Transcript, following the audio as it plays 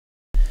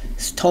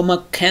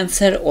Stomach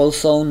cancer,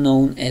 also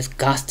known as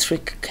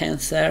gastric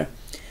cancer,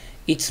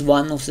 it's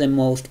one of the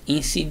most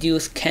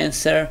insidious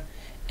cancer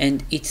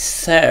and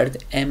it's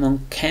third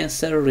among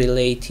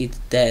cancer-related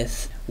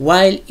deaths,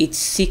 while it's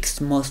sixth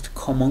most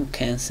common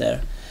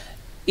cancer.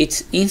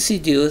 It's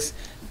insidious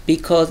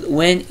because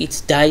when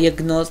it's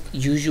diagnosed,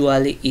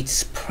 usually it's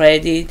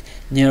spread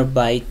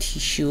nearby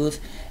tissues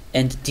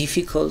and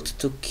difficult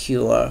to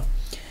cure.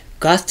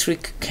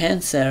 Gastric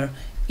cancer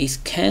is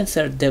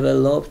cancer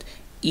developed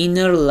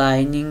inner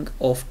lining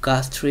of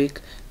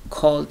gastric,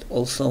 called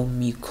also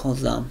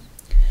mucosa.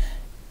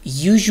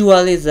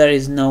 Usually there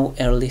is no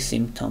early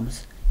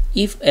symptoms.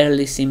 If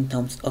early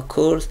symptoms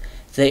occur,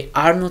 they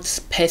are not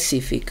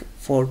specific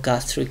for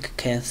gastric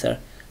cancer.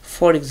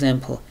 For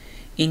example,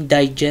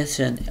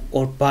 indigestion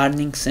or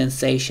burning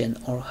sensation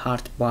or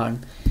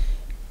heartburn.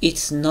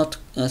 It's not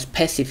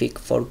specific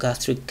for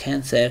gastric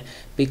cancer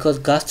because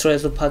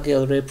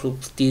gastroesophageal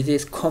reflux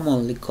disease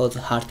commonly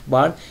causes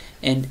heartburn,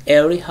 and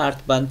early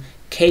heartburn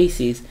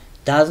cases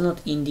does not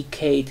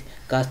indicate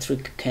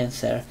gastric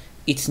cancer.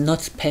 It's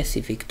not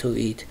specific to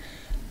it.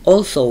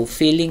 Also,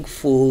 feeling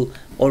full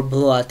or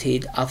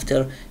bloated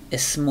after a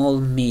small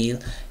meal.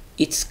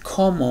 It's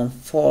common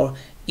for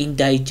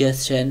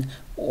indigestion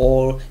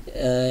or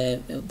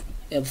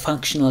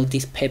functional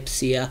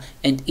dyspepsia,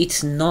 and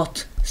it's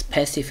not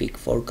specific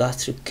for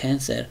gastric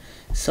cancer.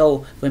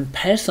 So when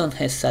person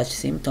has such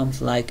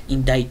symptoms like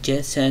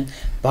indigestion,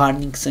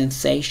 burning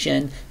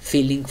sensation,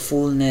 feeling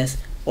fullness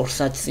or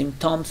such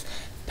symptoms,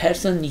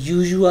 person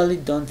usually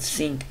don't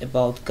think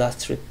about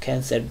gastric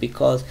cancer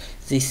because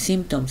these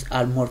symptoms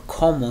are more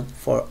common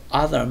for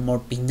other more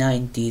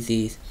benign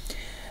disease.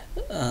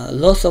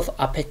 Loss of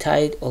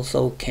appetite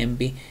also can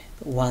be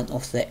one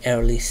of the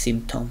early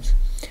symptoms.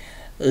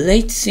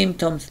 Late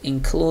symptoms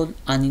include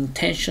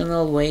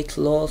unintentional weight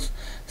loss,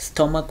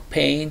 stomach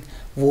pain,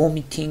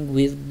 vomiting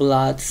with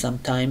blood,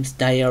 sometimes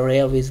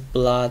diarrhea with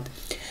blood,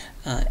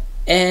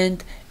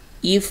 and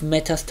if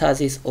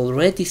metastasis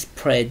already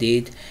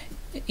spreaded,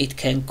 it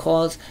can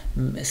cause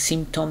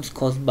symptoms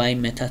caused by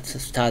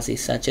metastasis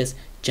such as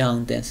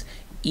jaundice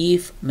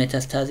if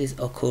metastasis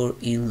occur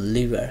in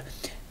liver.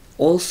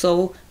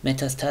 Also,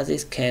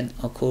 metastasis can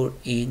occur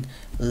in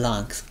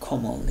lungs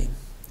commonly.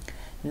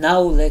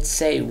 Now let's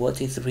say what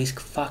is risk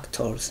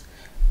factors,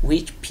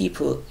 which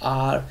people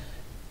are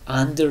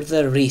under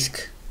the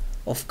risk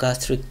of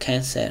gastric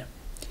cancer.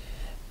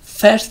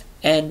 First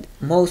and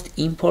most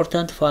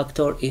important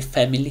factor is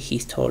family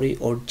history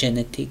or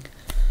genetic.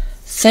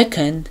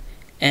 Second,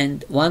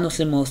 and one of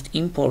the most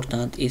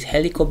important, is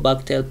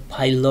Helicobacter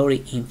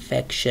pylori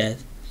infection.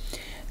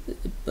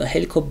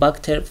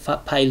 Helicobacter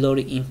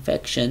pylori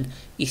infection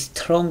is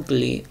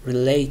strongly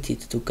related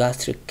to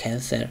gastric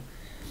cancer.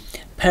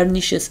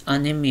 Pernicious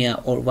anemia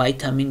or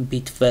vitamin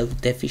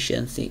B12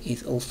 deficiency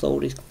is also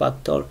risk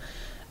factor.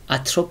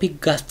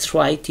 Atrophic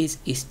gastritis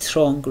is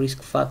strong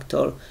risk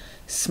factor.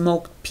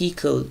 Smoked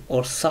pickled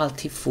or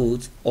salty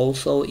foods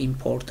also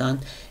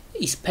important,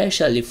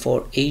 especially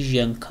for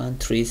Asian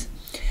countries.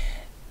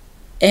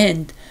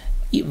 And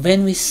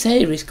when we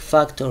say risk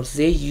factors,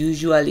 they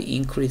usually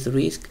increase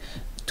risk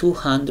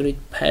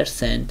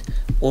 200%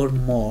 or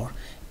more.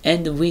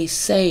 And we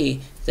say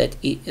that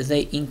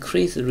they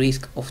increase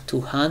risk of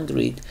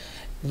 200,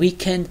 we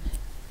can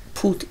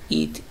put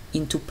it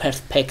into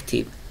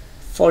perspective.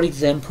 For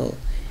example,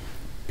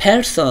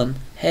 person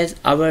has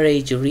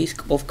average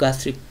risk of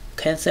gastric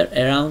cancer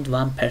around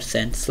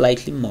 1%,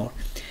 slightly more.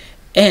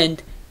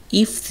 And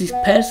if this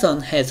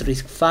person has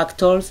risk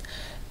factors,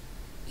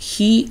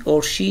 he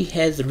or she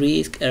has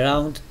risk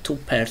around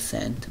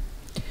 2%.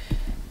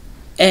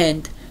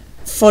 And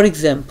for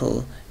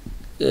example,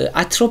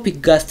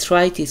 atrophic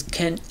gastritis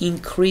can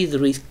increase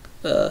risk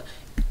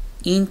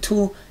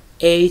into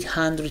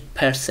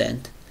 800%.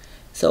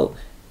 So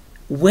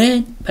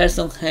when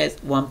person has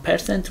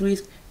 1%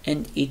 risk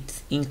and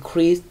it's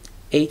increased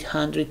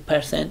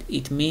 800%,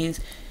 it means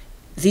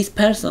this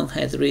person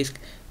has risk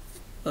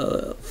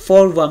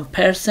for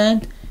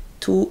 1%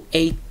 to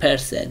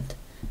 8%.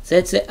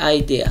 That's the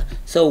idea.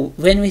 So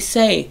when we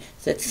say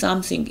that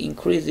something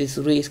increases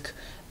risk,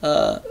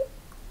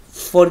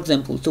 for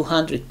example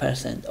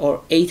 200%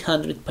 or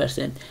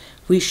 800%,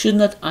 we should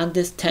not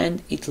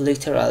understand it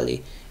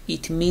literally.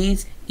 It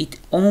means it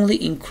only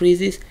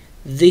increases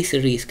this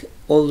risk,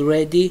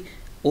 already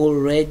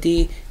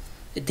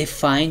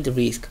defined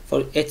risk.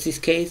 For at this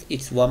case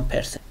it's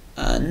 1%.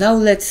 Now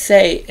let's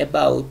say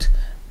about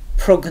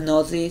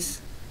prognosis.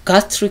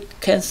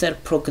 Gastric cancer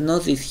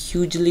prognosis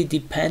hugely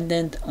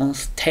dependent on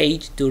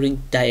stage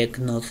during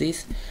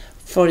diagnosis.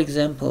 For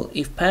example,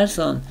 if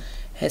person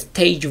has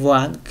stage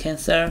 1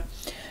 cancer,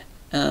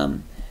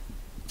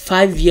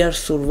 5-year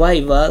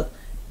survival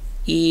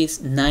is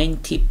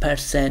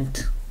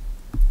 90%.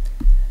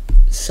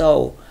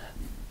 So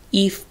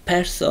if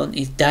person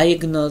is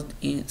diagnosed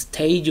in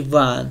stage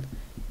 1,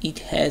 it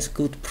has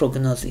good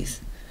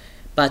prognosis.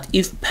 But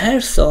if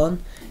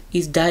person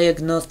is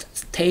diagnosed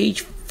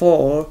stage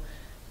 4,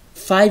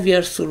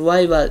 5-year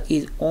survival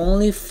is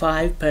only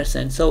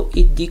 5%, so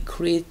it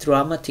decreased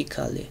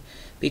dramatically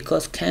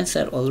because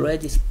cancer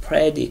already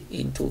spread it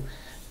into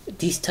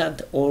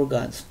distant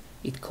organs.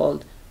 It's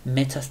called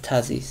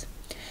metastasis.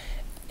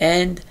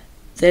 And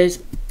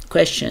there's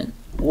question,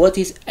 what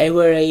is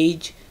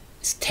average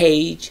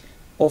stage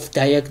of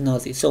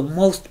diagnosis? So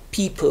most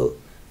people,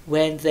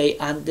 when they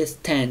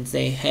understand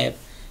they have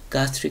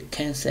gastric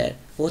cancer,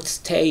 what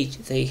stage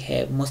they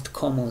have most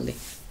commonly?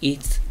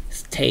 It's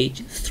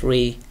stage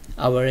 3.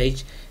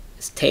 Average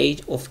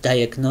stage of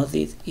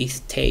diagnosis is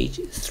stage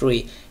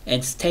 3.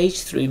 And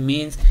stage 3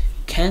 means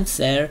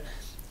cancer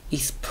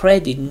is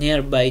spread in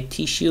nearby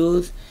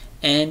tissues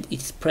and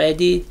it's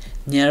spread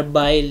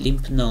nearby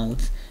lymph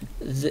nodes.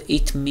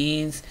 It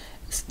means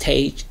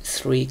stage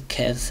 3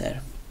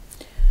 cancer.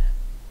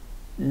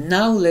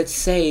 Now let's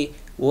say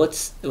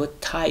what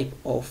type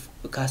of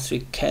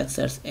gastric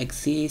cancers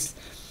exist.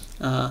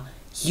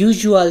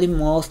 Usually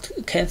most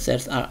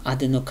cancers are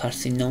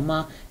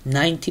adenocarcinoma,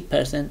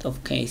 90%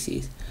 of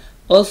cases.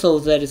 Also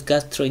there is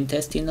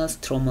gastrointestinal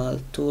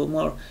stromal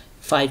tumor,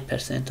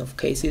 5% of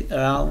cases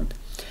around.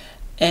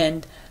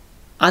 And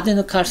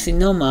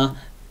adenocarcinoma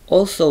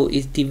also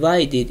is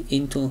divided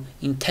into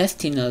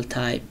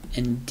intestinal-type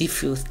and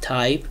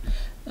diffuse-type.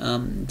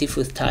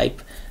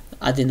 Diffuse-type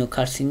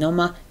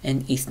adenocarcinoma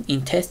and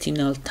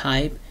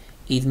intestinal-type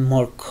is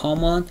more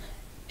common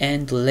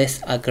and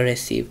less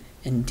aggressive,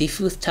 and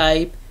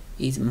diffuse-type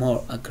is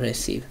more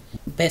aggressive.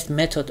 Best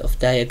method of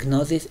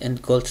diagnosis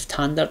and gold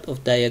standard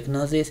of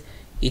diagnosis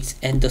is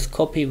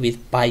endoscopy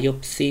with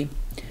biopsy.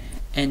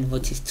 And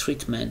what is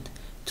treatment?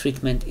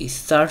 Treatment is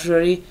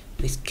surgery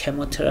with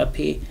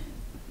chemotherapy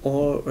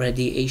or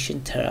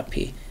radiation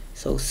therapy.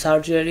 So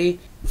surgery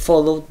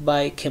followed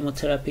by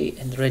chemotherapy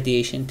and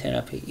radiation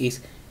therapy is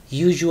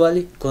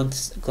usually gold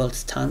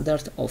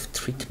standard of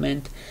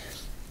treatment.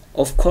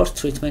 Of course,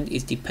 treatment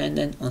is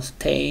dependent on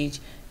stage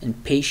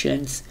and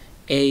patient's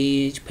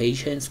age,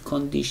 patient's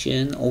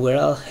condition,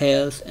 overall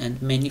health,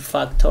 and many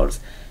factors,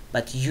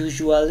 but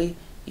usually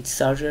it's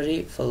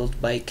surgery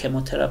followed by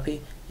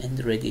chemotherapy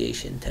and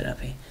radiation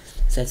therapy.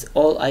 That's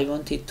all I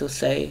wanted to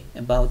say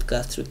about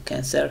gastric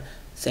cancer.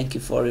 Thank you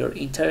for your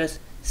interest.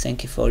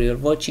 Thank you for your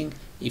watching.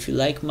 If you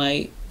like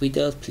my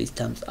videos, please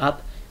thumbs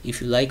up.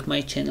 If you like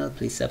my channel,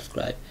 please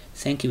subscribe.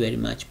 Thank you very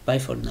much. Bye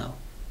for now.